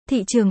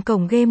Thị trường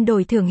cổng game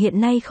đổi thưởng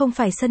hiện nay không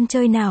phải sân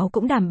chơi nào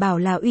cũng đảm bảo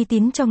là uy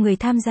tín cho người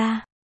tham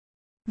gia.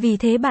 Vì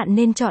thế bạn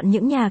nên chọn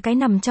những nhà cái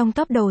nằm trong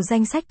top đầu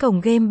danh sách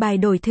cổng game bài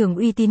đổi thưởng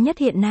uy tín nhất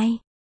hiện nay.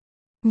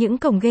 Những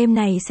cổng game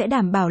này sẽ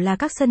đảm bảo là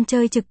các sân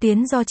chơi trực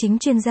tuyến do chính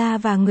chuyên gia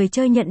và người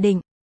chơi nhận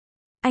định.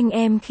 Anh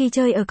em khi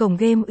chơi ở cổng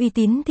game uy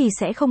tín thì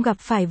sẽ không gặp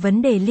phải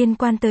vấn đề liên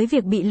quan tới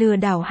việc bị lừa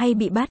đảo hay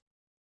bị bắt.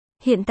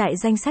 Hiện tại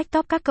danh sách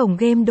top các cổng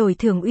game đổi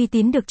thưởng uy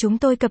tín được chúng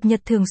tôi cập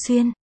nhật thường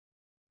xuyên.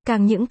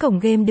 Càng những cổng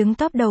game đứng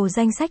top đầu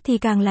danh sách thì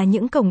càng là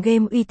những cổng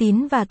game uy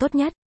tín và tốt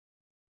nhất.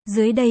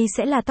 Dưới đây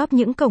sẽ là top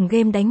những cổng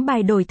game đánh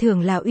bài đổi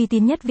thưởng là uy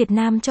tín nhất Việt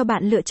Nam cho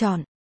bạn lựa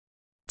chọn.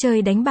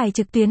 Chơi đánh bài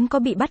trực tuyến có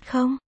bị bắt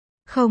không?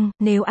 Không,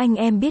 nếu anh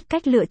em biết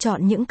cách lựa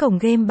chọn những cổng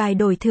game bài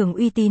đổi thưởng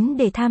uy tín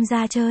để tham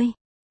gia chơi.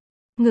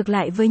 Ngược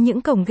lại với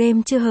những cổng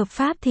game chưa hợp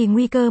pháp thì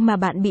nguy cơ mà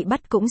bạn bị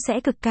bắt cũng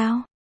sẽ cực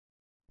cao.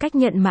 Cách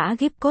nhận mã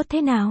gift code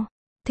thế nào?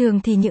 Thường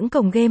thì những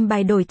cổng game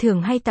bài đổi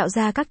thưởng hay tạo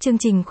ra các chương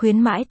trình khuyến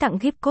mãi tặng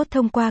gift code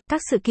thông qua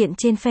các sự kiện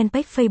trên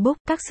fanpage Facebook,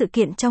 các sự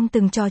kiện trong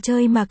từng trò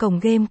chơi mà cổng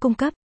game cung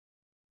cấp.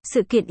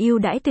 Sự kiện ưu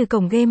đãi từ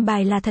cổng game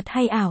bài là thật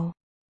hay ảo?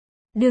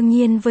 Đương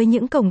nhiên với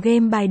những cổng game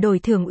bài đổi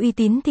thưởng uy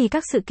tín thì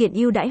các sự kiện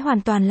ưu đãi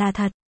hoàn toàn là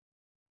thật.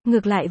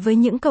 Ngược lại với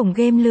những cổng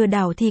game lừa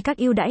đảo thì các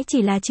ưu đãi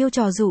chỉ là chiêu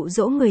trò dụ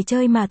dỗ người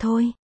chơi mà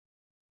thôi.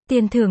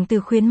 Tiền thưởng từ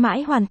khuyến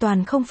mãi hoàn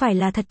toàn không phải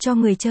là thật cho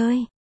người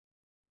chơi.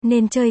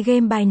 Nên chơi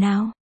game bài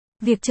nào?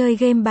 Việc chơi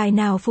game bài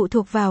nào phụ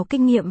thuộc vào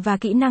kinh nghiệm và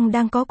kỹ năng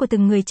đang có của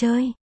từng người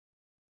chơi.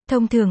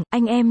 Thông thường,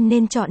 anh em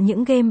nên chọn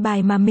những game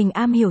bài mà mình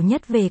am hiểu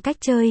nhất về cách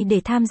chơi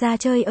để tham gia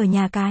chơi ở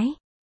nhà cái.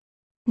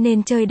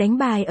 Nên chơi đánh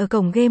bài ở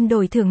cổng game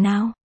đổi thưởng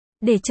nào?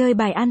 Để chơi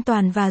bài an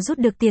toàn và rút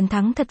được tiền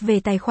thắng thật về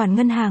tài khoản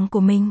ngân hàng của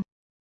mình.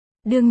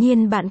 Đương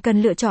nhiên bạn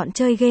cần lựa chọn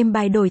chơi game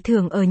bài đổi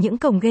thưởng ở những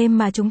cổng game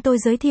mà chúng tôi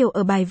giới thiệu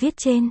ở bài viết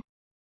trên.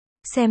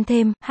 Xem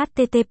thêm,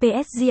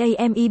 https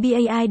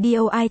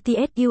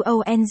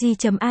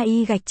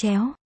gamebaidoithuong.ai